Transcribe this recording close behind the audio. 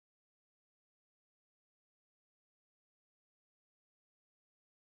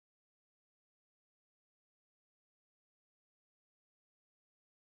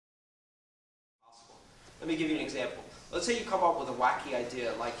Let me give you an example. Let's say you come up with a wacky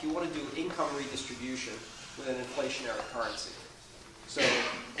idea, like you want to do income redistribution with an inflationary currency. So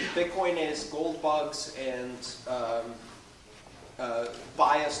Bitcoin is gold bugs and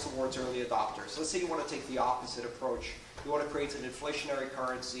bias towards early adopters. Let's say you want to take the opposite approach. You want to create an inflationary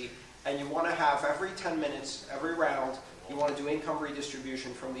currency, and you want to have every 10 minutes, every round, you want to do income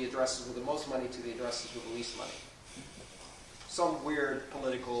redistribution from the addresses with the most money to the addresses with the least money. Some weird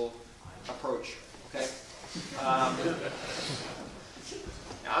political approach, okay?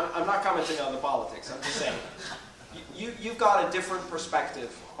 I'm not commenting on the politics, I'm just saying. You've got a different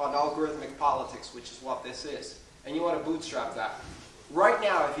perspective on algorithmic politics, which is what this is, and you want to bootstrap that. Right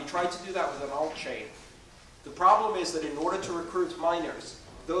now, if you try to do that with an alt chain, the problem is that in order to recruit miners,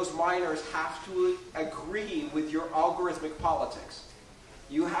 those miners have to agree with your algorithmic politics.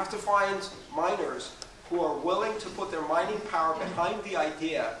 You have to find miners who are willing to put their mining power behind the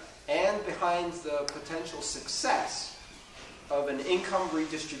idea and behind the potential success of an income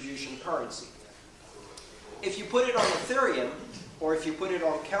redistribution currency. If you put it on Ethereum, or if you put it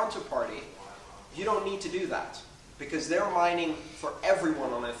on Counterparty, you don't need to do that, because they're mining for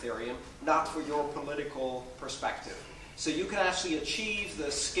everyone on Ethereum, not for your political perspective. So you can actually achieve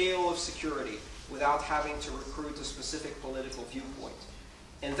the scale of security without having to recruit a specific political viewpoint.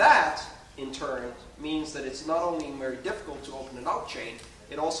 And that, in turn, means that it's not only very difficult to open an alt chain,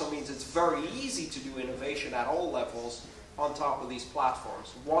 it also means it's very easy to do innovation at all levels on top of these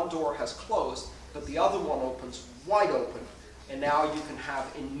platforms. One door has closed, but the other one opens wide open, and now you can have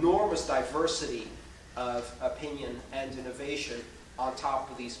enormous diversity of opinion and innovation on top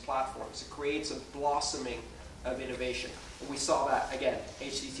of these platforms. It creates a blossoming of innovation. And we saw that, again,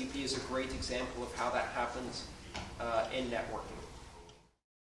 HTTP is a great example of how that happens in networking.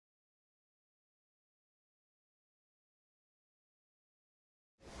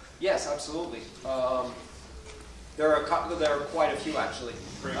 Yes, absolutely. There are quite a few, actually.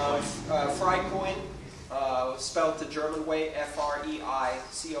 Freicoin, spelled the German way,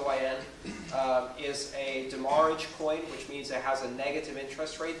 F-R-E-I-C-O-I-N, is a demurrage coin, which means it has a negative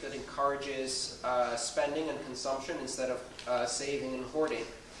interest rate that encourages spending and consumption instead of saving and hoarding.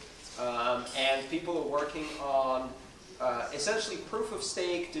 And people are working on essentially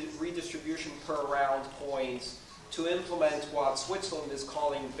proof-of-stake redistribution per round coins to implement what Switzerland is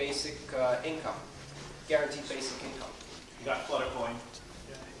calling basic income, guaranteed basic income. You got Fluttercoin.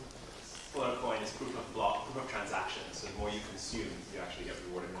 Fluttercoin is proof of block, proof of transaction. So the more you consume, you actually get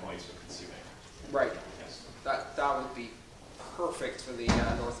rewarded coins for consuming. Right. Yes. That would be perfect for the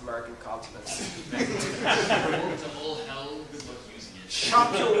North American continent. It's all hell, good luck using it.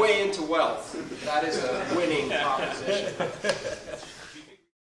 Chop your way into wealth. That is a winning proposition.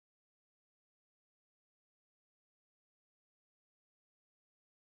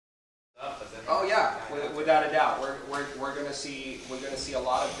 Oh yeah, without a doubt, we're going to see a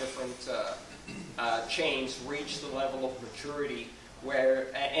lot of different chains reach the level of maturity where,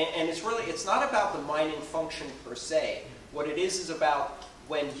 and it's not about the mining function per se. What it is about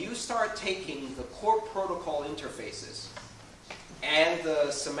when you start taking the core protocol interfaces and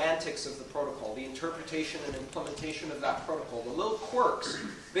the semantics of the protocol, the interpretation and implementation of that protocol, the little quirks.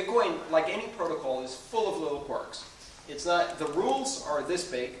 Bitcoin, like any protocol, is full of little quirks. It's not, the rules are this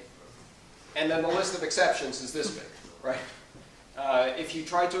big, and then the list of exceptions is this big, right? If you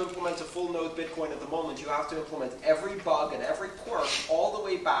try to implement a full node Bitcoin at the moment, you have to implement every bug and every quirk all the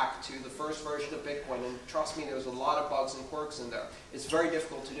way back to the first version of Bitcoin. And trust me, there's a lot of bugs and quirks in there. It's very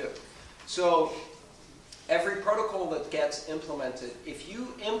difficult to do. So every protocol that gets implemented, if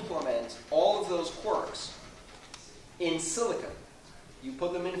you implement all of those quirks in silicon, you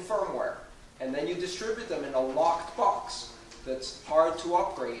put them in firmware, and then you distribute them in a locked box that's hard to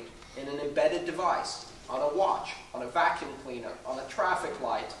upgrade in an embedded device, on a watch, on a vacuum cleaner, on a traffic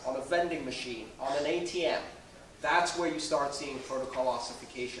light, on a vending machine, on an ATM. That's where you start seeing protocol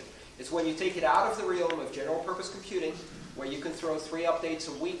ossification. It's when you take it out of the realm of general purpose computing, where you can throw 3 updates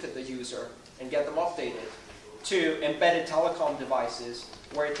a week at the user and get them updated, to embedded telecom devices,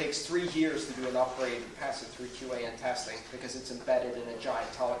 where it takes 3 years to do an upgrade and pass it through QA and testing because it's embedded in a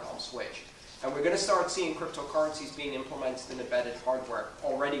giant telecom switch. And we're going to start seeing cryptocurrencies being implemented in embedded hardware.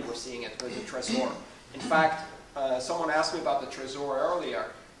 Already we're seeing it with the Trezor. In fact, someone asked me about the Trezor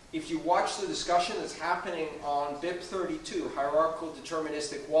earlier. If you watch the discussion that's happening on BIP32, hierarchical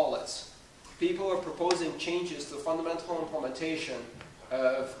deterministic wallets, people are proposing changes to the fundamental implementation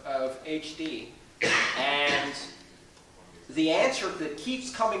of HD. And the answer that keeps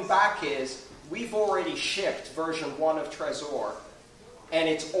coming back is, we've already shipped version 1 of Trezor. and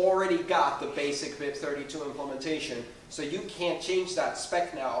it's already got the basic BIP32 implementation, so you can't change that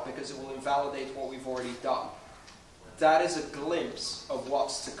spec now because it will invalidate what we've already done. That is a glimpse of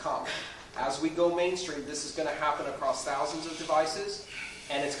what's to come. As we go mainstream, this is going to happen across thousands of devices,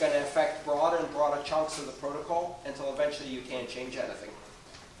 and it's going to affect broader and broader chunks of the protocol until eventually you can't change anything.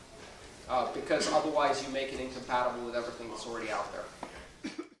 Because otherwise you make it incompatible with everything that's already out there.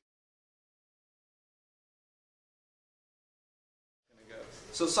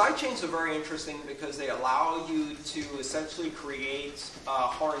 So sidechains are very interesting because they allow you to essentially create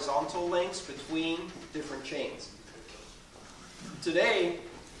horizontal links between different chains. Today,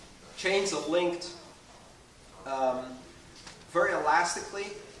 chains are linked very elastically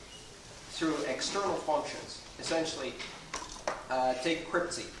through external functions. Essentially, take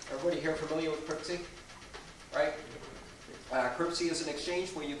cryptsy. Everybody here familiar with cryptsy? Right? Cryptsy is an exchange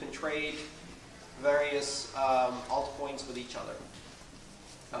where you can trade various altcoins with each other.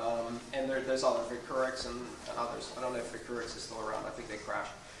 And there's other, Vicurix and others. I don't know if Vicurix is still around. I think they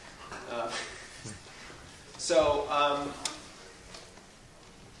crashed.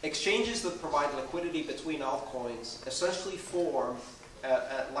 Exchanges that provide liquidity between altcoins essentially form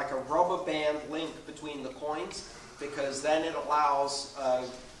like a rubber band link between the coins, because then it allows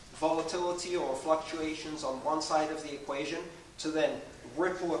volatility or fluctuations on one side of the equation to then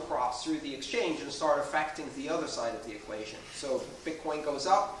ripple across through the exchange and start affecting the other side of the equation. So Bitcoin goes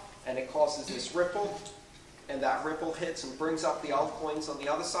up and it causes this ripple, and that ripple hits and brings up the altcoins on the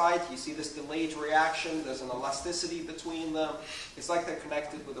other side. You see this delayed reaction. There's an elasticity between them. It's like they're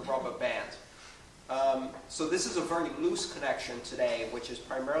connected with a rubber band. So this is a very loose connection today, which is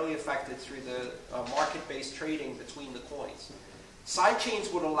primarily affected through the market-based trading between the coins.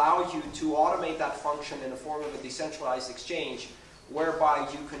 Sidechains would allow you to automate that function in the form of a decentralized exchange, whereby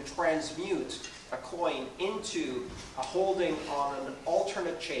you can transmute a coin into a holding on an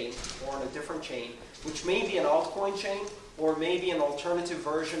alternate chain or on a different chain, which may be an altcoin chain or maybe an alternative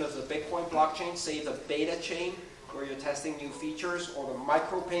version of the Bitcoin blockchain, say the beta chain, where you're testing new features, or the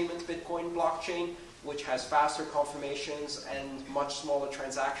micropayment Bitcoin blockchain, which has faster confirmations and much smaller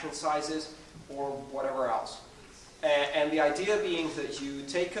transaction sizes, or whatever else. And the idea being that you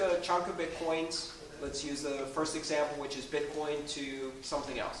take a chunk of Bitcoins. Let's use the first example, which is Bitcoin to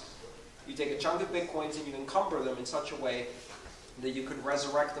something else. You take a chunk of Bitcoins and you encumber them in such a way that you can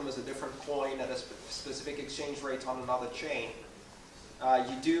resurrect them as a different coin at a specific exchange rate on another chain.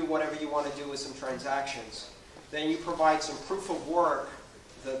 You do whatever you want to do with some transactions. Then you provide some proof of work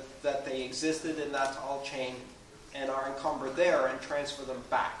that they existed in that alt chain and are encumbered there, and transfer them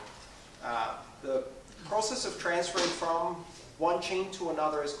back. The process of transferring from one chain to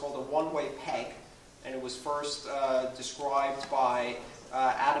another is called a one-way peg. And it was first described by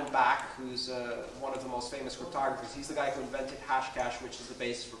Adam Back, who's one of the most famous cryptographers. He's the guy who invented Hashcash, which is the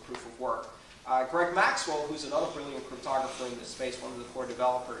basis for proof of work. Greg Maxwell, who's another brilliant cryptographer in this space, one of the core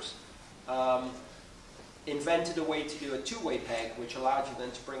developers, invented a way to do a two-way peg, which allowed you then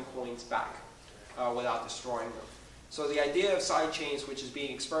to bring coins back without destroying them. So the idea of sidechains, which is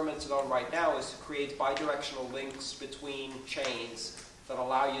being experimented on right now, is to create bidirectional links between chains that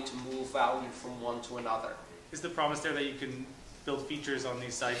allow you to move value from one to another. Is the promise there that you can build features on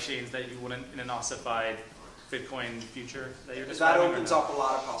these side chains that you wouldn't in an ossified Bitcoin future that you're describing? That opens up a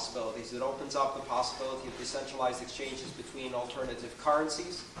lot of possibilities. It opens up the possibility of decentralized exchanges between alternative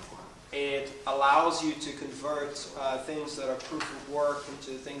currencies. It allows you to convert things that are proof of work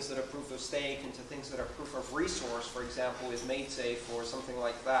into things that are proof of stake, into things that are proof of resource, for example, with MaidSafe or something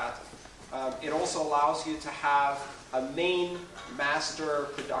like that. It also allows you to have a main master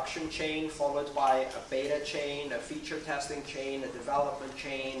production chain followed by a beta chain, a feature testing chain, a development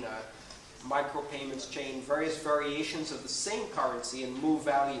chain, a micropayments chain, various variations of the same currency, and move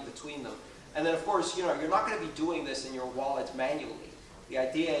value between them. And then, of course, you're not going to be doing this in your wallet manually. The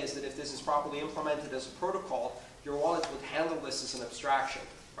idea is that if this is properly implemented as a protocol, your wallet would handle this as an abstraction,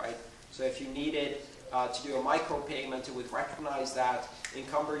 right? So if you needed to do a micropayment, it would recognize that,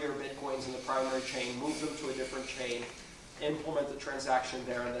 encumber your Bitcoins in the primary chain, move them to a different chain, implement the transaction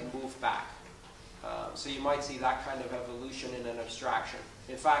there, and then move back. So you might see that kind of evolution in an abstraction.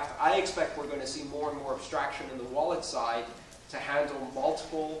 In fact, I expect we're going to see more and more abstraction in the wallet side to handle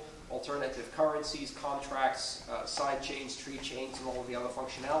multiple alternative currencies, contracts, side chains, tree chains, and all of the other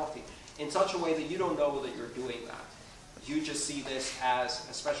functionality in such a way that you don't know that you're doing that. You just see this as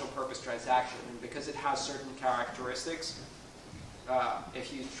a special purpose transaction, and because it has certain characteristics,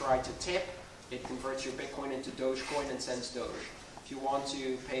 if you try to tip, it converts your Bitcoin into Dogecoin and sends Doge. If you want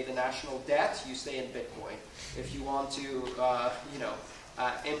to pay the national debt, you stay in Bitcoin. If you want to,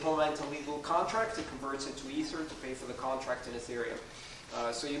 implement a legal contract, it converts into Ether to pay for the contract in Ethereum.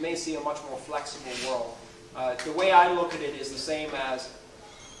 So you may see a much more flexible world. The way I look at it is the same as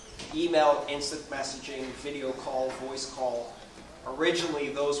email, instant messaging, video call, voice call. Originally,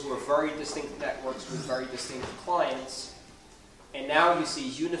 those were very distinct networks with very distinct clients. And now you see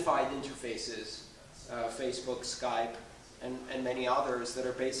unified interfaces, Facebook, Skype, and many others that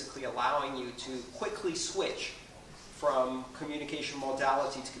are basically allowing you to quickly switch from communication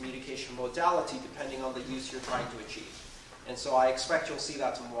modality to communication modality depending on the use you're trying to achieve. And so I expect you'll see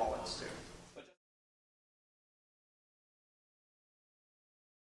that in wallets too.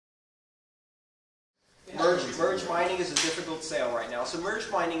 Merge mining is a difficult sale right now. So merge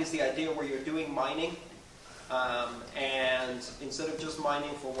mining is the idea where you're doing mining, and instead of just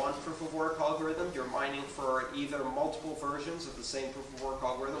mining for one proof of work algorithm, you're mining for either multiple versions of the same proof of work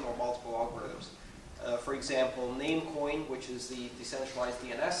algorithm or multiple algorithms. For example, Namecoin, which is the decentralized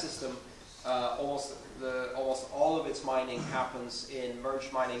DNS system, almost all of its mining happens in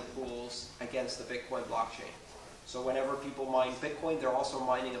merge mining pools against the Bitcoin blockchain. So whenever people mine Bitcoin, they're also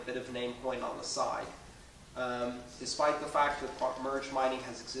mining a bit of Namecoin on the side. Despite the fact that merge mining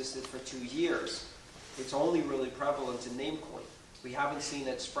has existed for 2 years, it's only really prevalent in Namecoin. We haven't seen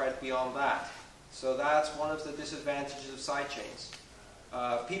it spread beyond that. So that's one of the disadvantages of sidechains.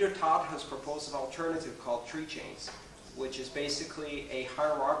 Peter Todd has proposed an alternative called tree chains, which is basically a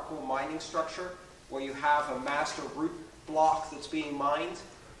hierarchical mining structure where you have a master root block that's being mined,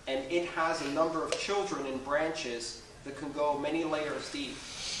 and it has a number of children and branches that can go many layers deep.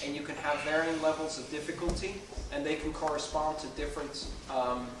 And you can have varying levels of difficulty, and they can correspond to different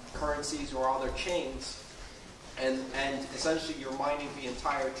currencies or other chains. And essentially, you're mining the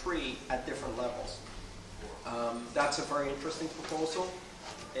entire tree at different levels. That's a very interesting proposal.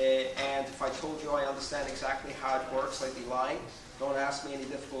 And if I told you I understand exactly how it works, I'd be lying. Don't ask me any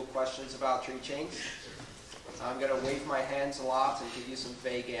difficult questions about tree chains. I'm going to wave my hands a lot and give you some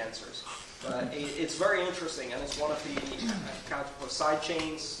vague answers. It's very interesting, and it's one of the side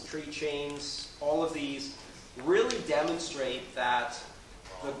chains, tree chains, all of these really demonstrate that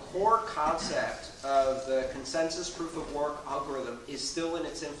the core concept of the consensus proof of work algorithm is still in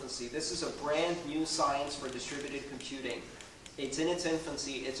its infancy. This is a brand new science for distributed computing. It's in its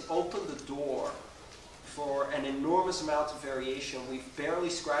infancy. It's opened the door for an enormous amount of variation. We've barely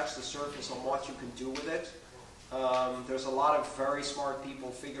scratched the surface on what you can do with it. There's a lot of very smart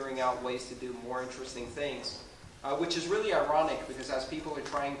people figuring out ways to do more interesting things, which is really ironic because as people are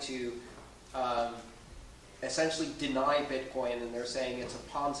trying to essentially deny Bitcoin and they're saying it's a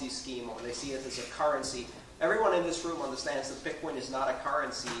Ponzi scheme or they see it as a currency, everyone in this room understands that Bitcoin is not a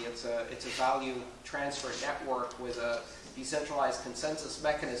currency. It's a value transfer network with a decentralized consensus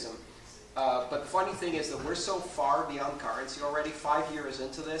mechanism. But the funny thing is that we're so far beyond currency already, 5 years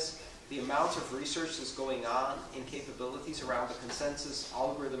into this. The amount of research that's going on in capabilities around the consensus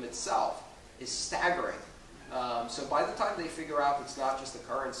algorithm itself is staggering. So by the time they figure out it's not just a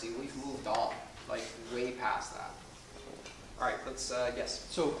currency, we've moved on, like way past that. All right, let's, yes.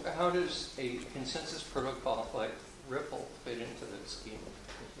 So how does a consensus protocol like Ripple fit into the scheme of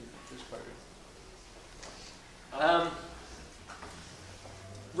this project?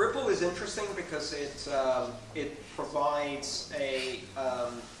 Ripple is interesting because it provides a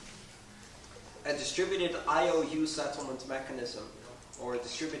distributed IOU settlement mechanism, or a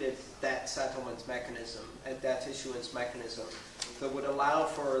distributed debt settlement mechanism, a debt issuance mechanism that would allow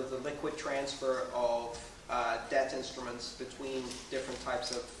for the liquid transfer of debt instruments between different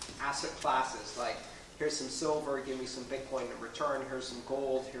types of asset classes. Like, here's some silver, give me some Bitcoin in return, here's some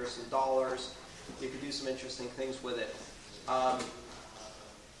gold, here's some dollars. You could do some interesting things with it.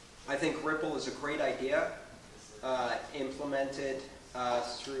 I think Ripple is a great idea, implemented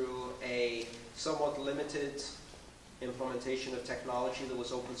through a somewhat limited implementation of technology that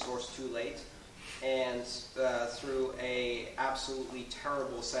was open source too late, and through a absolutely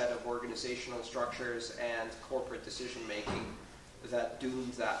terrible set of organizational structures and corporate decision making that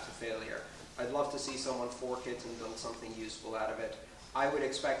doomed that to failure. I'd love to see someone fork it and build something useful out of it. I would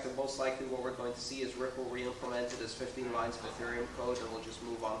expect that most likely what we're going to see is Ripple re-implemented as 15 lines of Ethereum code, and we'll just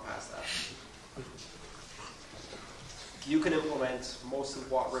move on past that. You can implement most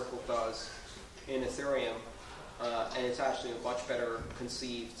of what Ripple does in Ethereum, and it's actually a much better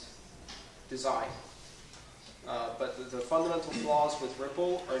conceived design. But the fundamental flaws with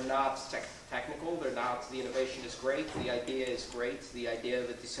Ripple are not technical. They're not. The innovation is great. The idea is great. The idea of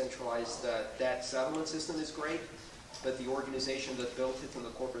a decentralized debt settlement system is great. But the organization that built it and the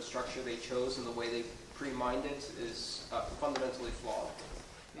corporate structure they chose and the way they pre-mined it is fundamentally flawed.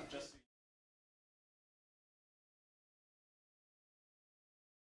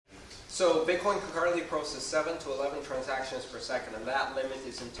 So Bitcoin can currently process 7 to 11 transactions per second, and that limit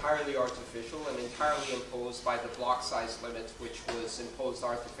is entirely artificial and entirely imposed by the block size limit, which was imposed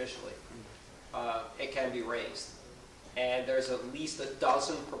artificially. It can be raised. And there's at least a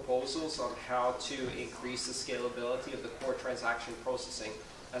dozen proposals on how to increase the scalability of the core transaction processing,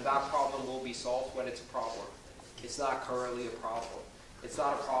 and that problem will be solved when it's a problem. It's not currently a problem. It's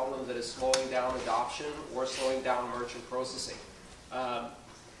not a problem that is slowing down adoption or slowing down merchant processing.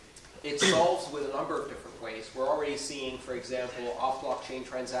 It's solved with a number of different ways. We're already seeing, for example, off-blockchain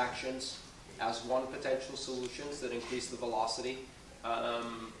transactions as one potential solution that increase the velocity.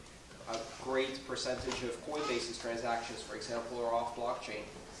 A great percentage of Coinbase's transactions, for example, are off-blockchain.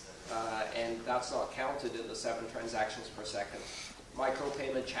 And that's not counted in the 7 transactions per second.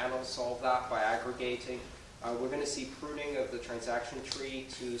 Micropayment channels solve that by aggregating. We're going to see pruning of the transaction tree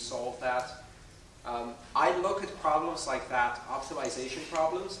to solve that. I look at problems like that, optimization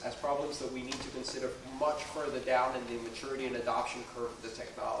problems, as problems that we need to consider much further down in the maturity and adoption curve of the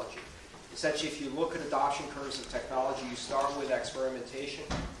technology. Essentially, if you look at adoption curves of technology, you start with experimentation.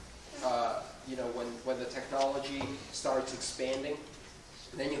 When the technology starts expanding,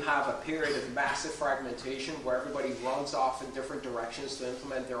 then you have a period of massive fragmentation where everybody runs off in different directions to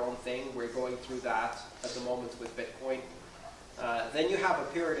implement their own thing. We're going through that at the moment with Bitcoin. Then you have a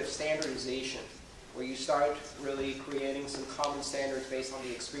period of standardization where you start really creating some common standards based on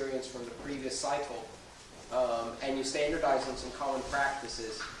the experience from the previous cycle. And you standardize on some common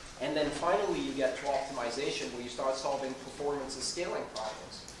practices. And then finally you get to optimization where you start solving performance and scaling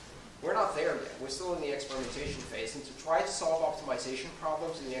problems. We're not there yet. We're still in the experimentation phase. And to try to solve optimization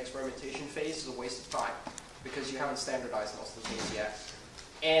problems in the experimentation phase is a waste of time because you haven't standardized most of the things yet.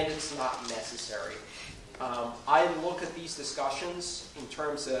 And it's not necessary. I look at these discussions in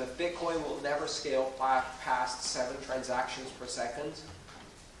terms of Bitcoin will never scale past 7 transactions per second.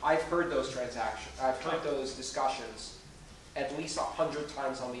 I've heard those discussions at least 100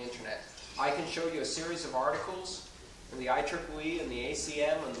 times on the internet. I can show you a series of articles in the IEEE and the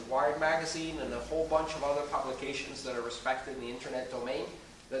ACM and the Wired magazine and a whole bunch of other publications that are respected in the internet domain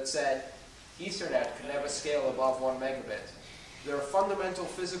that said Ethernet can never scale above 1 megabit. There are fundamental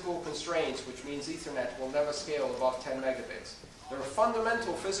physical constraints, which means Ethernet will never scale above 10 megabits. There are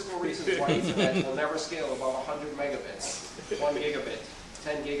fundamental physical reasons why Ethernet will never scale above 100 megabits, 1 gigabit,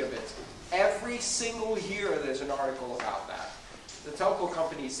 10 gigabits. Every single year there's an article about that. The telco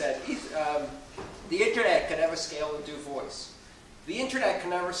company said, the internet can never scale to do voice. The internet can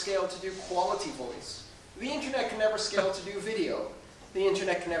never scale to do quality voice. The internet can never scale to do video. The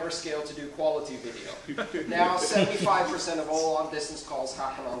internet can never scale to do quality video. Now 75% of all long-distance calls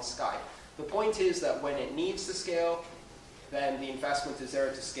happen on Skype. The point is that when it needs to scale, then the investment is there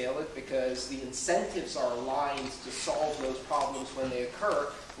to scale it because the incentives are aligned to solve those problems when they occur.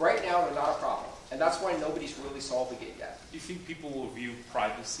 Right now, they're not a problem. And that's why nobody's really solving it yet. Do you think people will view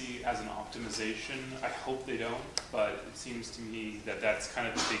privacy as an optimization? I hope they don't, but it seems to me that that's kind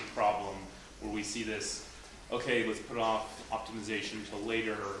of the big problem where we see this, okay, let's put off optimization until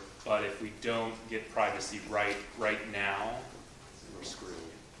later, but if we don't get privacy right now, we're screwed.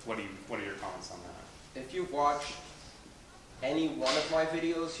 What are your comments on that? If you've watched any one of my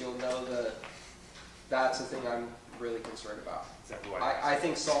videos, you'll know that that's the thing I'm really concerned about. Exactly what I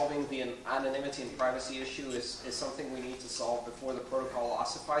think solving the anonymity and privacy issue is something we need to solve before the protocol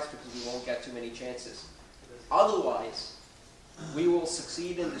ossifies because we won't get too many chances. Otherwise, we will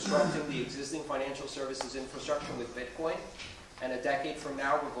succeed in disrupting the existing financial services infrastructure with Bitcoin, and a decade from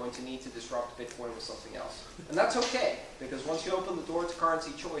now we're going to need to disrupt Bitcoin with something else. And that's okay, because once you open the door to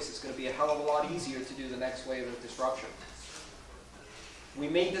currency choice, it's going to be a hell of a lot easier to do the next wave of disruption. We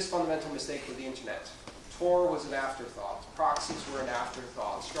made this fundamental mistake with the internet. Tor was an afterthought. Proxies were an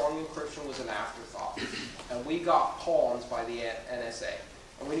afterthought. Strong encryption was an afterthought. And we got pawned by the NSA.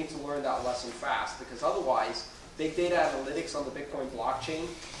 And we need to learn that lesson fast, because otherwise, big data analytics on the Bitcoin blockchain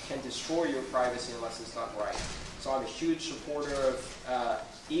can destroy your privacy unless it's done right. So I'm a huge supporter of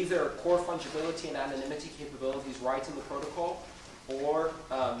either core fungibility and anonymity capabilities right in the protocol, or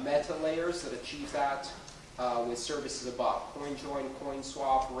meta layers that achieve that with services above. CoinJoin,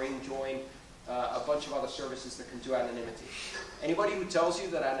 CoinSwap, RingJoin, a bunch of other services that can do anonymity. Anybody who tells you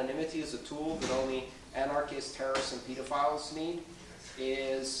that anonymity is a tool that only anarchists, terrorists, and pedophiles need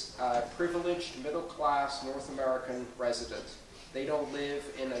is a privileged, middle-class North American resident. They don't live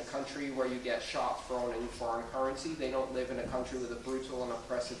in a country where you get shot for owning foreign currency. They don't live in a country with a brutal and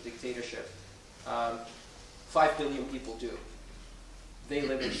oppressive dictatorship. 5 billion people do. They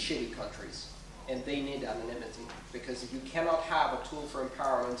live in shitty countries. And they need anonymity, because if you cannot have a tool for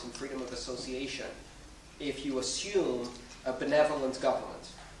empowerment and freedom of association if you assume a benevolent government.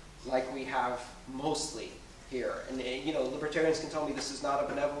 like we have mostly here. And you know, libertarians can tell me this is not a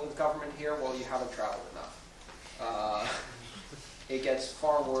benevolent government here. Well, you haven't traveled enough. It gets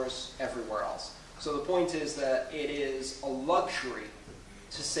far worse everywhere else. So the point is that it is a luxury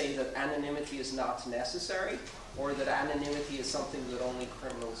to say that anonymity is not necessary, or that anonymity is something that only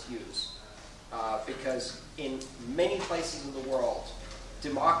criminals use. Because in many places in the world,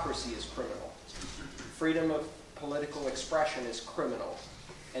 democracy is criminal. Freedom of political expression is criminal.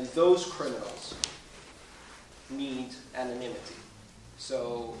 And those criminals need anonymity.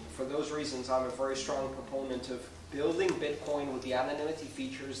 So for those reasons, I'm a very strong proponent of building Bitcoin with the anonymity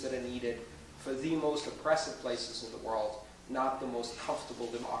features that are needed for the most oppressive places in the world, not the most comfortable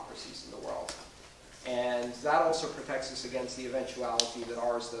democracies in the world. And that also protects us against the eventuality that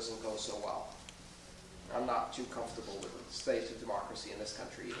ours doesn't go so well. I'm not too comfortable with the state of democracy in this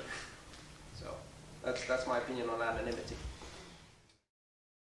country either. So that's my opinion on anonymity.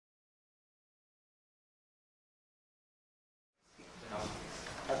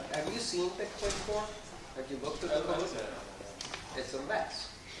 Have you seen Bitcoin Core? Have you looked at the code? It's a mess.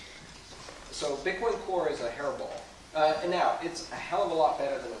 So Bitcoin Core is a hairball. And now, it's a hell of a lot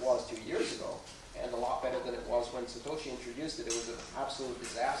better than it was 2 years ago, and a lot better than it was when Satoshi introduced it. It was an absolute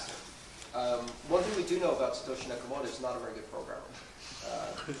disaster. One thing we do know about Satoshi Nakamoto is not a very good programmer.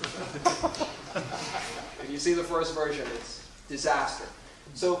 If you see the first version, it's disaster.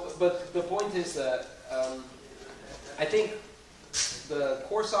 So, but the point is that I think the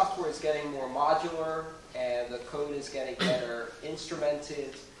core software is getting more modular, and the code is getting better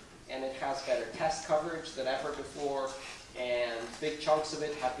instrumented, and it has better test coverage than ever before, and big chunks of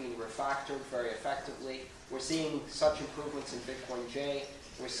it have been refactored very effectively. We're seeing such improvements in Bitcoin J.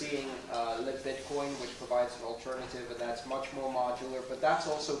 We're seeing LibBitcoin, which provides an alternative, and that's much more modular, but that's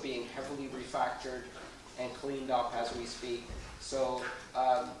also being heavily refactored and cleaned up as we speak. So,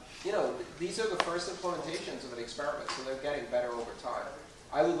 you know, these are the first implementations of an experiment, so they're getting better over time.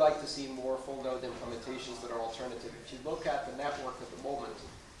 I would like to see more full node implementations that are alternative. If you look at the network at the moment,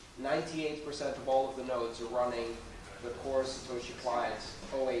 98% of all of the nodes are running the core Satoshi client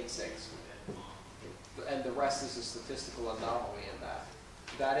 086. And the rest is a statistical anomaly in that.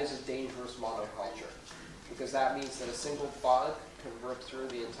 That is a dangerous monoculture, because that means that a single bug can rip through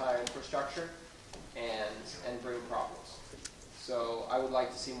the entire infrastructure and bring problems. So I would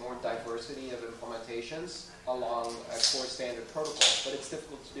like to see more diversity of implementations along a core standard protocol, but it's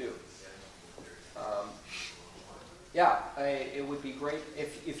difficult to do. Yeah, it would be great.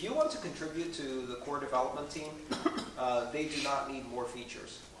 If you want to contribute to the core development team, they do not need more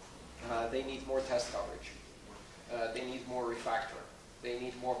features. They need more test coverage. They need more refactoring. They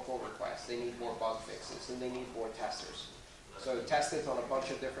need more pull requests. They need more bug fixes. And they need more testers. So test it on a bunch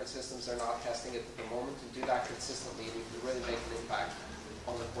of different systems they're not testing it at the moment, and do that consistently, and you can really make an impact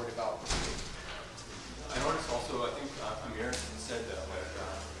on the core development. I noticed also, I think Amir said that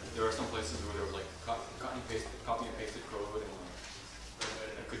there are some places where there was like copy and pasted code, and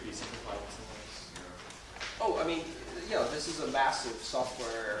it could be simplified in some ways. Oh, I mean, you know, this is a massive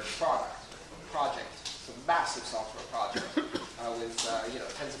software project. It's a massive software project with you know,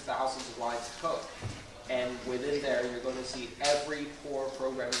 tens of thousands of lines of code. And within there, you're going to see every poor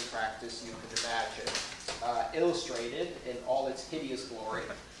programming practice you could imagine illustrated in all its hideous glory,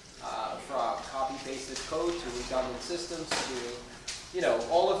 from copy-pasted code to redundant systems to, you know,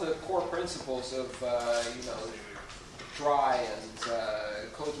 all of the core principles of, you know, dry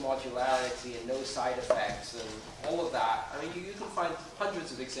and code modularity and no side effects and all of that. I mean, you can find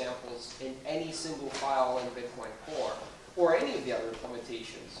hundreds of examples in any single file in Bitcoin Core or any of the other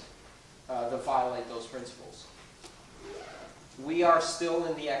implementations that violate those principles. We are still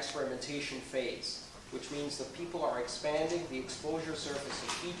in the experimentation phase, which means that people are expanding the exposure surface of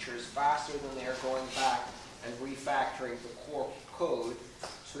features faster than they are going back and refactoring the core code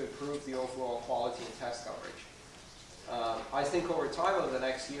to improve the overall quality and test coverage. I think over time, over the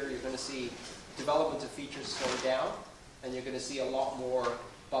next year, you're going to see development of features slow down, and you're going to see a lot more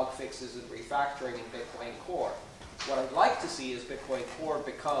bug fixes and refactoring in Bitcoin Core. What I'd like to see is Bitcoin Core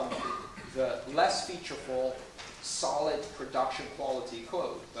become the less featureful, solid production quality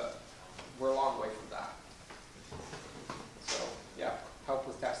code, but we're a long way from that. So, yeah, help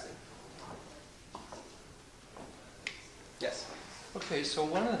with testing. Yes? Okay, so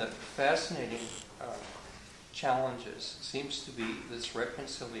one of the fascinating challenges seems to be this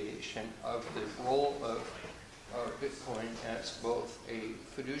reconciliation of the role of Bitcoin as both a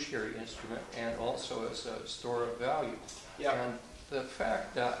fiduciary instrument and also as a store of value. Yeah. And the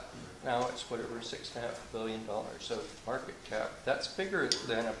fact that now it's whatever, $6.5 billion of market cap, that's bigger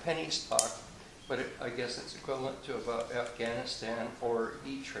than a penny stock but I guess it's equivalent to about Afghanistan or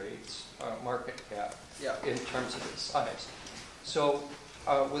E-Trade's market cap in terms of its size. So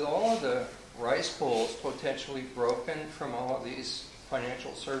with all of the rice bowls potentially broken from all of these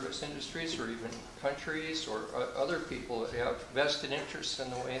financial service industries or even countries or other people that have vested interests in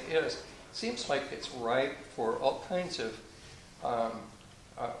the way it is, it seems like it's ripe for all kinds of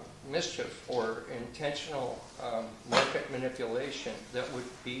mischief or intentional market manipulation that would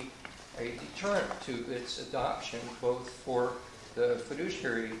be a deterrent to its adoption, both for the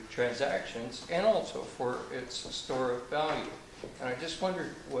fiduciary transactions and also for its store of value. And I just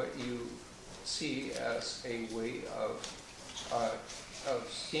wondered what you see as a way of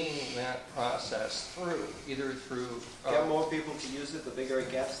seeing that process through, either through... Get more people to use it, the bigger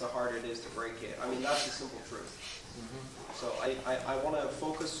it gets, the harder it is to break it. I mean, that's the simple truth. So I want to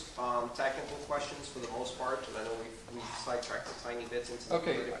focus on technical questions for the most part, and I know we've sidetracked a tiny bit into the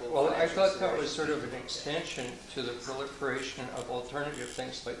political. Well, I thought that was sort of an extension to the proliferation of alternative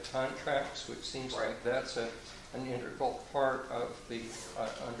things like contracts, which seems like that's an integral part of the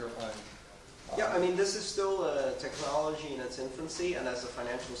underlying... Yeah, I mean, this is still a technology in its infancy, and as a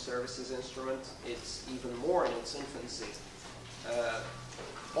financial services instrument, it's even more in its infancy.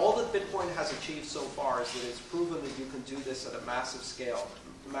 All that Bitcoin has achieved so far is that it's proven that you can do this at a massive scale.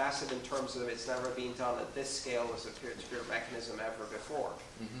 Massive in terms of it's never been done at this scale as a peer-to-peer mechanism ever before.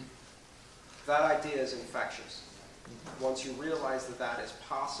 That idea is infectious. Once you realize that that is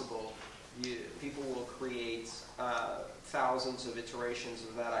possible, people will create thousands of iterations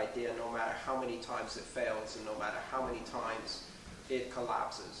of that idea, no matter how many times it fails and no matter how many times it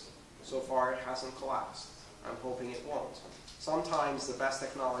collapses. So far, it hasn't collapsed. I'm hoping it won't. Sometimes the best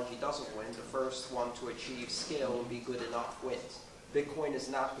technology doesn't win. The first one to achieve scale and be good enough wins. Bitcoin is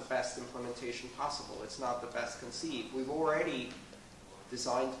not the best implementation possible. It's not the best conceived. We've already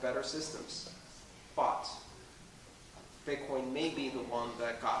designed better systems, but Bitcoin may be the one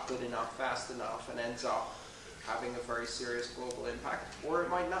that got good enough, fast enough, and ends up having a very serious global impact, or it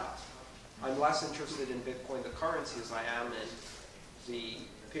might not. I'm less interested in Bitcoin, the currency, as I am in the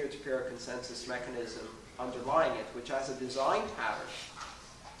peer-to-peer consensus mechanism underlying it, which as a design pattern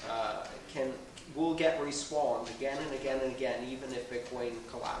will get respawned again and again and again, even if Bitcoin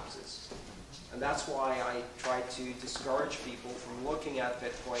collapses. And that's why I try to discourage people from looking at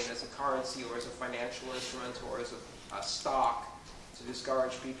Bitcoin as a currency or as a financial instrument or as a stock, to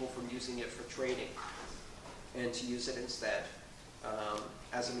discourage people from using it for trading and to use it instead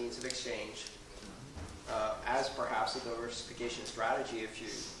as a means of exchange, as perhaps a diversification strategy if you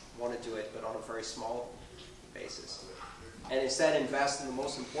want to do it, but on a very small basis. And instead invest in the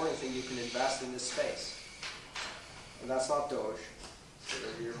most important thing you can invest in this space. And that's not Doge, so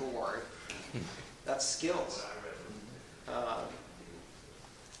that you're reward. That's skills.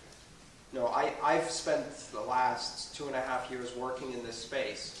 I've spent the last 2.5 years working in this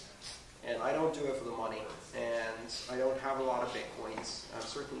space, and I don't do it for the money, and I don't have a lot of Bitcoins. I'm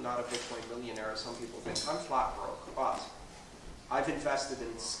certainly not a Bitcoin millionaire, as some people think. I'm flat broke, but I've invested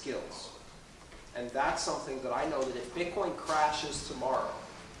in skills. And that's something that I know that if Bitcoin crashes tomorrow,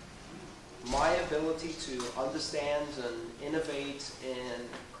 my ability to understand and innovate in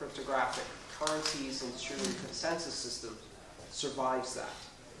cryptographic currencies and distributed consensus systems survives that,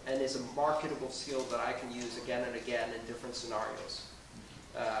 and is a marketable skill that I can use again and again in different scenarios.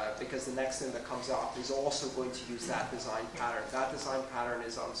 Because the next thing that comes up is also going to use that design pattern. That design pattern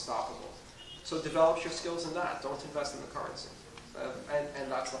is unstoppable. So develop your skills in that. Don't invest in the currency.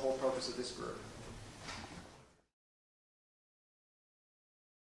 And that's the whole purpose of this group.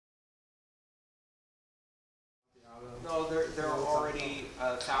 No, there are already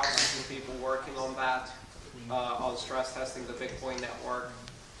thousands of people working on that, on stress testing the Bitcoin network.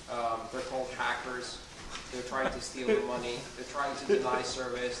 They're called hackers. They're trying to steal the money. They're trying to deny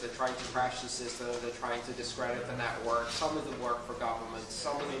service. They're trying to crash the system. They're trying to discredit the network. Some of them work for governments.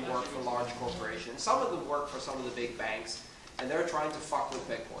 Some of them work for large corporations. Some of them work for some of the big banks. And they're trying to fuck with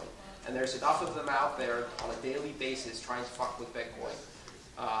Bitcoin. And there's enough of them out there on a daily basis trying to fuck with Bitcoin.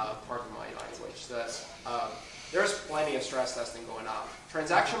 Pardon my language. There's plenty of stress testing going on.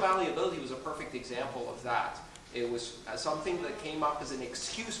 Transaction malleability was a perfect example of that. It was something that came up as an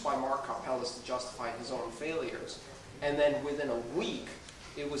excuse by Mark Karpeles to justify his own failures. And then within a week,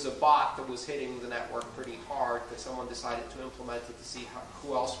 it was a bot that was hitting the network pretty hard because someone decided to implement it to see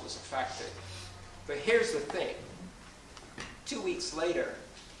who else was affected. But here's the thing. 2 weeks later,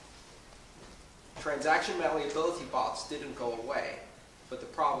 transaction malleability bots didn't go away, but the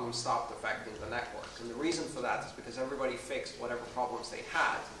problem stopped affecting the network. And the reason for that is because everybody fixed whatever problems they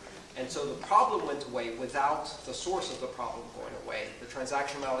had. And so the problem went away without the source of the problem going away. The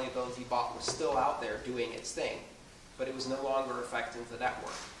transaction malleability bot was still out there doing its thing, but it was no longer affecting the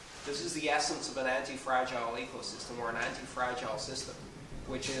network. This is the essence of an anti-fragile ecosystem or an anti-fragile system,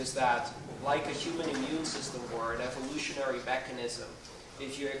 which is that, like a human immune system or an evolutionary mechanism,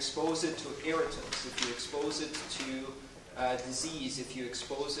 if you expose it to irritants, if you expose it to disease, if you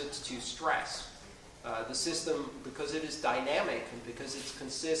expose it to stress, the system, because it is dynamic and because it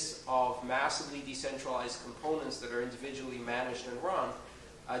consists of massively decentralized components that are individually managed and run,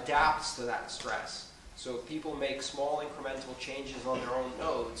 adapts to that stress. So people make small incremental changes on their own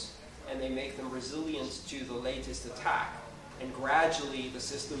nodes, and they make them resilient to the latest attack. And gradually, the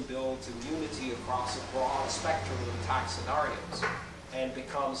system builds immunity across a broad spectrum of attack scenarios and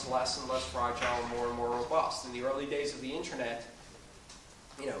becomes less and less fragile, more and more robust. In the early days of the internet,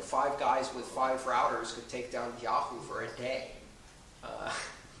 5 guys with 5 routers could take down Yahoo for a day.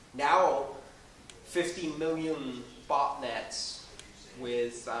 Now, 50 million botnets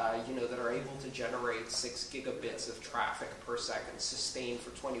with, that are able to generate 6 gigabits of traffic per second sustained for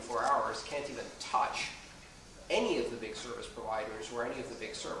 24 hours can't even touch any of the big service providers or any of the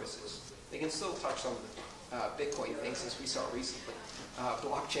big services. They can still touch some of the Bitcoin things, as we saw recently.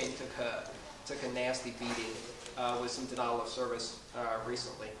 Blockchain took a nasty beating with some denial of service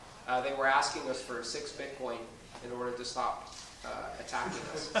recently. They were asking us for 6 Bitcoin in order to stop attacking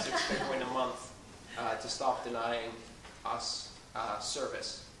us, 6 Bitcoin a month to stop denying us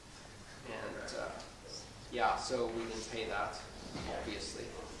service. And so we didn't pay that, obviously.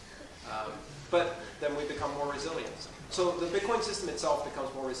 But then we become more resilient. So the Bitcoin system itself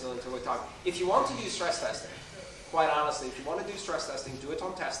becomes more resilient over time. If you want to do stress testing, quite honestly, if you want to do stress testing, do it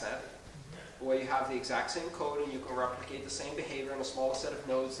on testnet, where you have the exact same code and you can replicate the same behavior in a smaller set of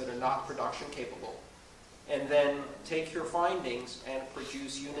nodes that are not production capable. And then take your findings and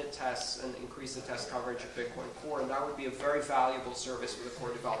produce unit tests and increase the test coverage of Bitcoin Core, and that would be a very valuable service for the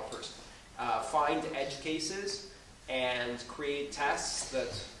core developers. Find edge cases and create tests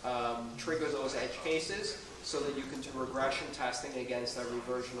that trigger those edge cases so that you can do regression testing against every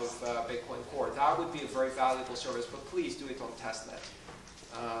version of Bitcoin Core. That would be a very valuable service, but please do it on testnet.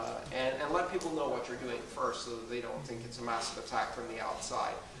 And let people know what you're doing first so that they don't think it's a massive attack from the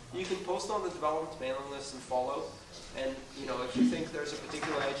outside. You can post on the development mailing list and follow. And if you think there's a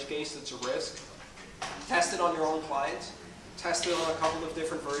particular edge case that's a risk, test it on your own client. Test it on a couple of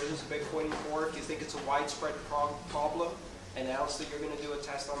different versions of Bitcoin Core. If you think it's a widespread problem, announce that you're going to do a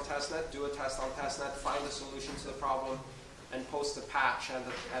test on testnet. Do a test on testnet. Find a solution to the problem, and post a patch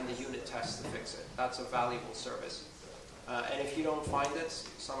and the unit test to fix it. That's a valuable service. And if you don't find it,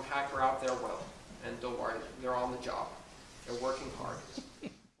 some hacker out there will. And don't worry, they're on the job. They're working hard.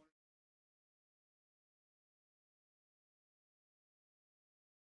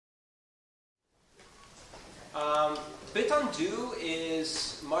 Bit undo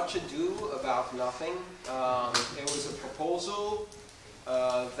is much ado about nothing. It was a proposal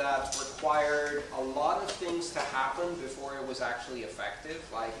that required a lot of things to happen before it was actually effective.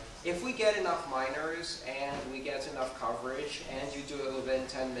 Like, if we get enough miners and we get enough coverage and you do it within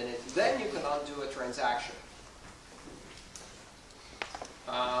 10 minutes, then you can undo a transaction.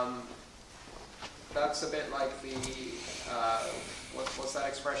 That's a bit like the, what's that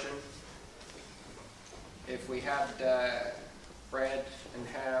expression? If we had bread and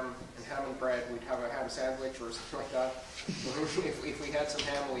ham and bread, we'd have a ham sandwich or something like that. if we had some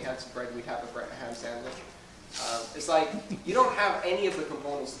ham and we had some bread, we'd have a ham sandwich. It's like, you don't have any of the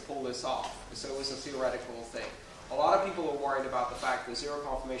components to pull this off. So it was a theoretical thing. A lot of people are worried about the fact that zero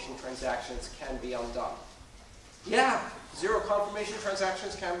confirmation transactions can be undone. Yeah, zero confirmation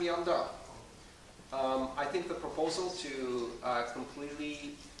transactions can be undone. I think the proposal to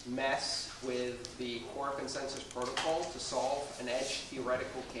completely mess with the core consensus protocol to solve an edge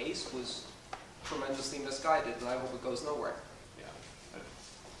theoretical case was tremendously misguided, and I hope it goes nowhere. Yeah.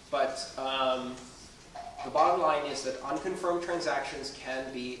 But the bottom line is that unconfirmed transactions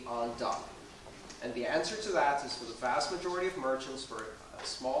can be undone. And the answer to that is, for the vast majority of merchants, for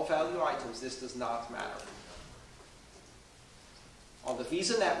small value items, this does not matter. On the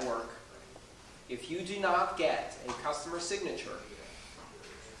Visa network, if you do not get a customer signature,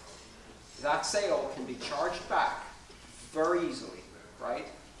 that sale can be charged back very easily, right?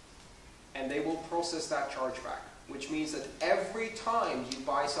 And they will process that chargeback, which means that every time you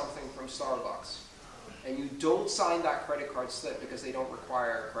buy something from Starbucks and you don't sign that credit card slip because they don't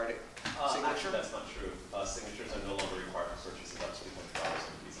require a credit signature. Actually, that's not true. Signatures are no longer required for purchases up to $200 on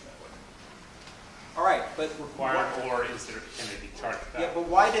the Visa network. All right, but Required, or can they be charged back? Yeah, but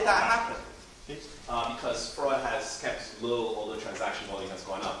why did that happen? because fraud has kept low, although transaction volume has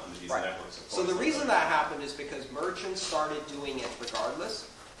gone up in the Visa Right. networks. Of So course. the reason that happened is because merchants started doing it regardless,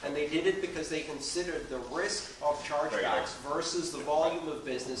 and they did it because they considered the risk of chargebacks versus the volume of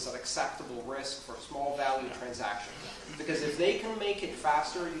business an acceptable risk for small value transactions. Because if they can make it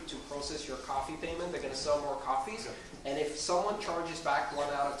faster to process your coffee payment, they're going to sell more coffees. And if someone charges back 1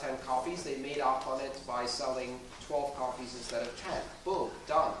 out of 10 coffees, they made up on it by selling 12 coffees instead of 10. Boom,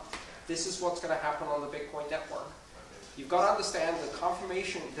 done. This is what's going to happen on the Bitcoin network. You've got to understand the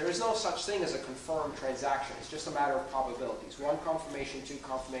confirmation, there is no such thing as a confirmed transaction. It's just a matter of probabilities. 1 confirmation, 2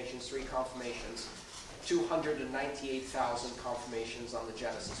 confirmations, 3 confirmations, 298,000 confirmations on the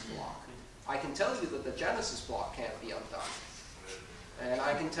Genesis block. I can tell you that the Genesis block can't be undone. And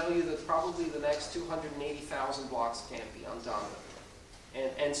I can tell you that probably the next 280,000 blocks can't be undone.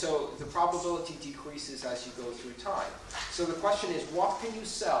 And so the probability decreases as you go through time. So the question is, what can you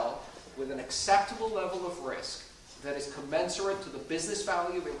sell with an acceptable level of risk that is commensurate to the business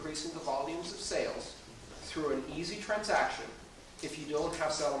value of increasing the volumes of sales through an easy transaction if you don't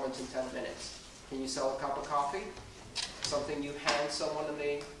have settlement in 10 minutes? Can you sell a cup of coffee? Something you hand someone and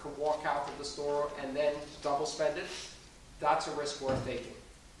they can walk out of the store and then double spend it? That's a risk worth taking.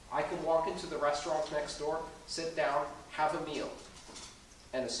 I can walk into the restaurant next door, sit down, have a meal,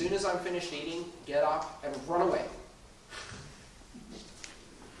 and as soon as I'm finished eating, get up and run away.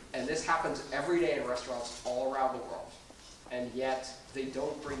 And this happens every day in restaurants all around the world. And yet, they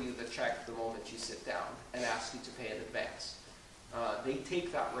don't bring you the check the moment you sit down and ask you to pay in advance. They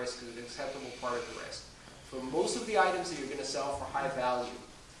take that risk as an acceptable part of the risk. For most of the items that you're going to sell for high value,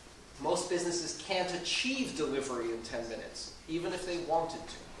 most businesses can't achieve delivery in 10 minutes, even if they wanted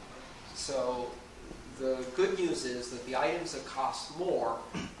to. So the good news is that the items that cost more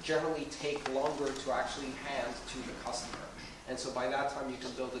generally take longer to actually hand to the customer. And so by that time, you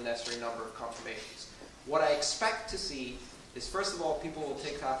can build the necessary number of confirmations. What I expect to see is, first of all, people will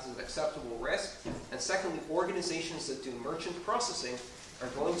take that as an acceptable risk. And secondly, organizations that do merchant processing are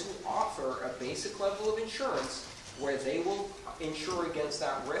going to offer a basic level of insurance where they will insure against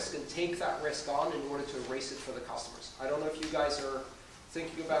that risk and take that risk on in order to erase it for the customers. I don't know if you guys are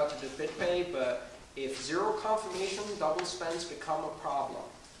thinking about it at BitPay, but if zero confirmation double spends become a problem,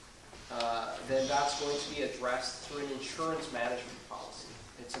 then that's going to be addressed through an insurance management policy.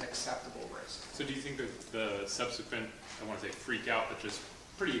 It's an acceptable risk. So do you think that the subsequent, I want to say freak out, but just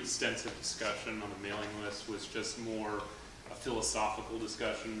pretty extensive discussion on the mailing list was just more a philosophical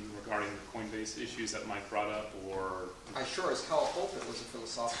discussion regarding the Coinbase issues that Mike brought up, or? I sure as hell hope it was a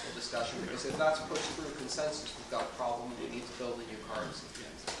philosophical discussion, because if that's pushed through consensus, we've got a problem. We need to build a new currency.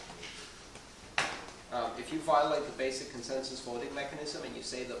 If you violate the basic consensus voting mechanism and you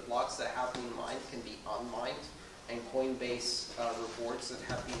say that blocks that have been mined can be unmined, and Coinbase rewards that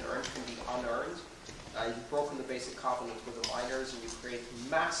have been earned can be unearned, you've broken the basic covenant with the miners, and you create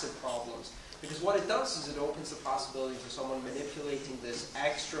massive problems. Because what it does is it opens the possibility for someone manipulating this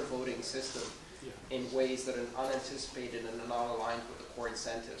extra voting system in ways that are unanticipated and are not aligned with the core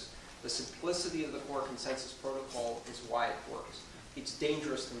incentives. The simplicity of the core consensus protocol is why it works. It's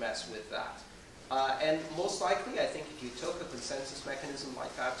dangerous to mess with that. And most likely, I think if you took a consensus mechanism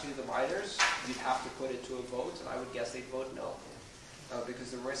like that to the miners, you'd have to put it to a vote, and I would guess they'd vote no. Because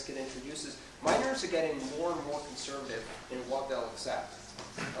the risk it introduces. Miners are getting more and more conservative in what they'll accept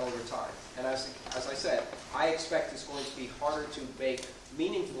over time. And as I said, I expect it's going to be harder to make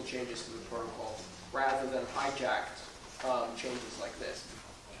meaningful changes to the protocol rather than hijacked changes like this.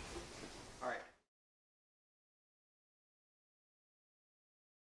 All right.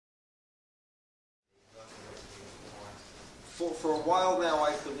 For a while now,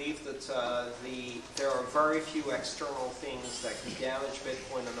 I believe that there are very few external things that can damage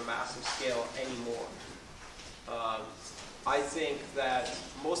Bitcoin on a massive scale anymore. I think that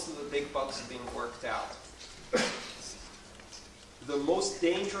most of the big bugs have been worked out. The most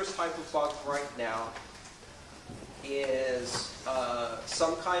dangerous type of bug right now is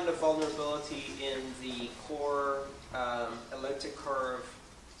some kind of vulnerability in the core elliptic curve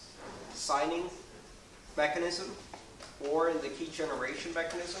signing mechanism, or in the key generation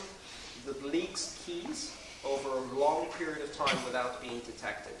mechanism that leaks keys over a long period of time without being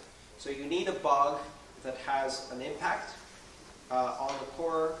detected. So you need a bug that has an impact on the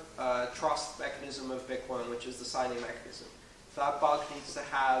core trust mechanism of Bitcoin, which is the signing mechanism. That bug needs to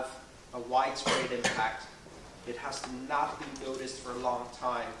have a widespread impact. It has to not be noticed for a long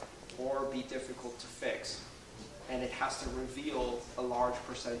time or be difficult to fix. And it has to reveal a large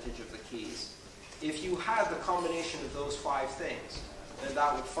percentage of the keys. If you had the combination of those 5 things, then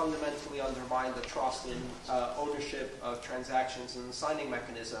that would fundamentally undermine the trust in ownership of transactions and the signing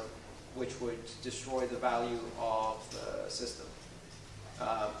mechanism, which would destroy the value of the system.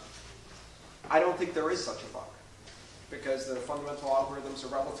 I don't think there is such a bug, because the fundamental algorithms are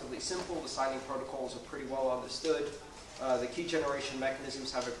relatively simple, the signing protocols are pretty well understood, the key generation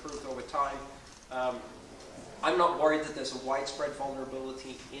mechanisms have improved over time. I'm not worried that there's a widespread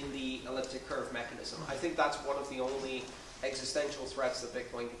vulnerability in the elliptic curve mechanism. I think that's one of the only existential threats that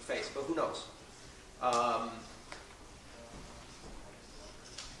Bitcoin can face, but who knows?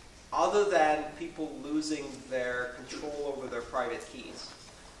 Other than people losing their control over their private keys,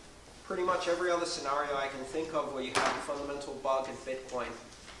 pretty much every other scenario I can think of where you have a fundamental bug in Bitcoin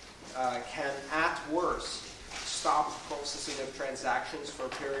can, at worst, stop the processing of transactions for a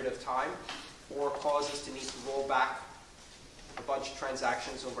period of time, or cause us to need to roll back a bunch of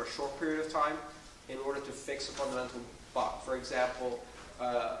transactions over a short period of time in order to fix a fundamental bug. For example,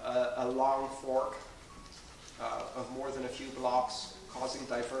 a long fork of more than a few blocks causing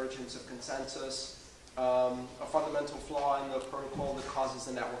divergence of consensus, a fundamental flaw in the protocol that causes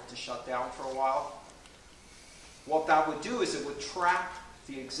the network to shut down for a while. What that would do is it would trap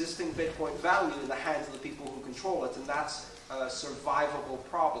the existing Bitcoin value in the hands of the people who control it, and that's a survivable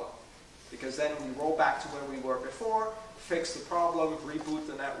problem. Because then we roll back to where we were before, fix the problem, reboot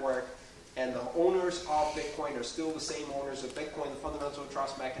the network, and the owners of Bitcoin are still the same owners of Bitcoin, the fundamental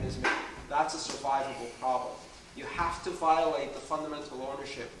trust mechanism. That's a survivable problem. You have to violate the fundamental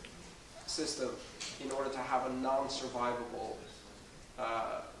ownership system in order to have a non-survivable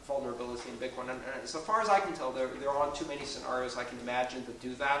vulnerability in Bitcoin. And so far as I can tell, there aren't too many scenarios I can imagine that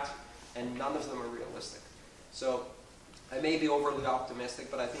do that, and none of them are realistic. So I may be overly optimistic,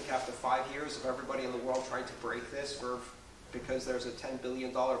 but I think after 5 years of everybody in the world trying to break this because there's a $10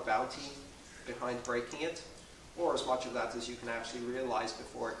 billion bounty behind breaking it, or as much of that as you can actually realize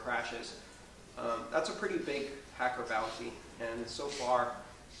before it crashes, that's a pretty big hacker bounty. And so far,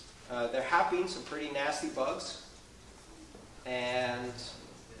 there have been some pretty nasty bugs, and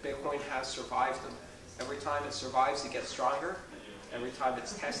Bitcoin has survived them. Every time it survives, it gets stronger. Every time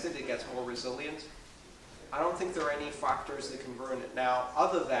it's tested, it gets more resilient. I don't think there are any factors that can ruin it now,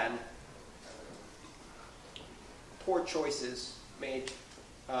 other than poor choices made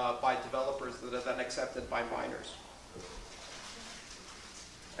by developers that are then accepted by miners.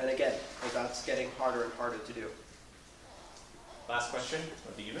 And again, that's getting harder and harder to do. Last question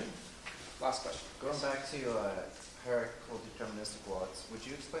of the evening. Last question. Going back to hierarchical deterministic wallets, would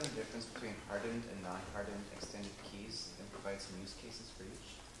you explain the difference between hardened and non-hardened extended keys and provide some use cases for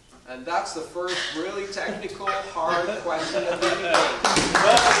each? And that's the first really technical, hard question of the evening.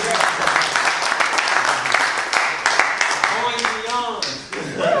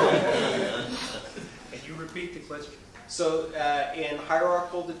 Can you repeat the question? So in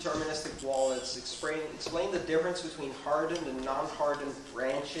hierarchical deterministic wallets, explain the difference between hardened and non-hardened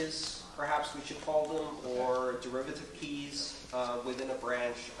branches, perhaps we should call them, or derivative keys within a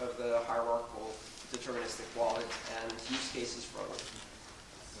branch of the hierarchical deterministic wallet, and use cases for them.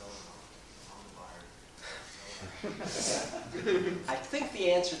 I think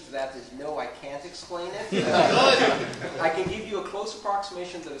the answer to that is no, I can't explain it. I can give you a close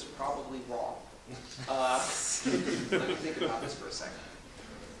approximation that is probably wrong. Let me think about this for a second.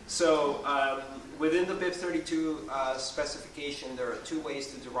 So within the BIP32 specification, there are two ways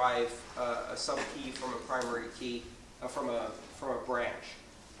to derive a subkey from a primary key, from a branch.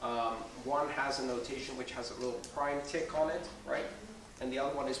 One has a notation which has a little prime tick on it, right? And the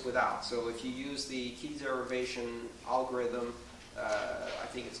other one is without. So if you use the key derivation algorithm, I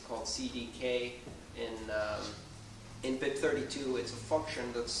think it's called CDK in BIP32, it's a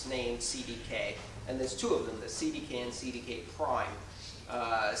function that's named CDK. And there's two of them, the CDK and CDK prime.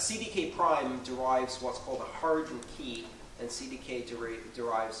 CDK prime derives what's called a hardened key, and CDK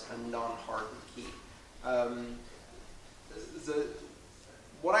derives a non-hardened key.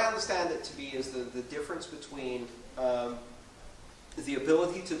 What I understand it to be is the difference between the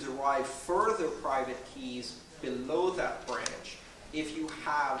ability to derive further private keys below that branch if you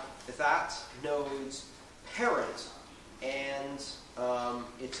have that node's parent and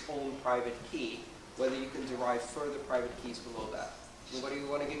its own private key, whether you can derive further private keys below that. Anybody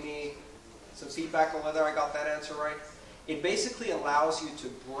want to give me some feedback on whether I got that answer right? It basically allows you to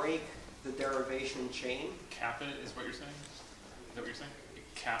break the derivation chain. Cap it is what you're saying? Is that what you're saying?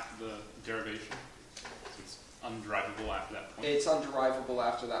 Cap the derivation? So it's undrivable after that point? It's undrivable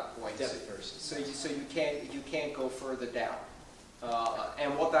after that point. Depth first. So you can't go further down.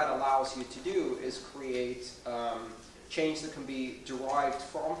 And what that allows you to do is create chains that can be derived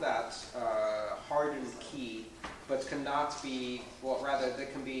from that hardened key, but cannot be, well, rather,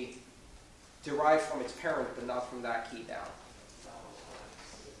 that can be derived from its parent, but not from that key down.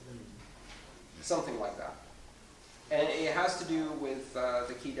 something like that. And it has to do with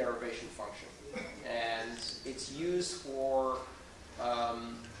the key derivation function. And it's used for,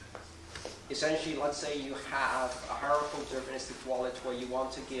 essentially, let's say you have a hierarchical deterministic wallet where you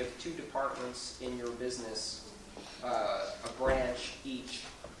want to give 2 departments in your business a branch each.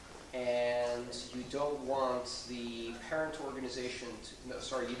 And you don't want the parent organization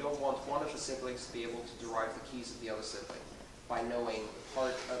you don't want one of the siblings to be able to derive the keys of the other sibling by knowing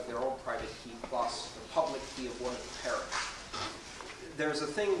part of their own private key plus the public key of one of the parents. There's a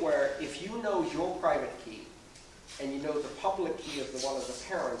thing where if you know your private key and you know the public key of one of the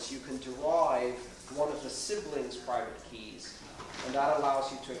parents, you can derive one of the siblings' private keys, and that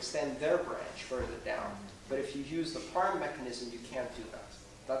allows you to extend their branch further down. But if you use the prime mechanism, you can't do that.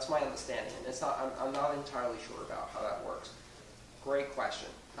 That's my understanding, and it's not, I'm not entirely sure about how that works. Great question.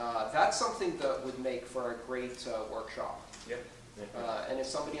 That's something that would make for a great workshop. Yep. And if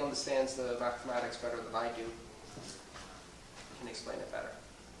somebody understands the mathematics better than I do, can explain it better.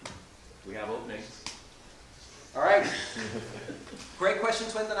 We have openings. All right. Great question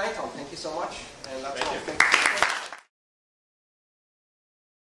to end the night on. Thank you so much. And that's all. Thank you.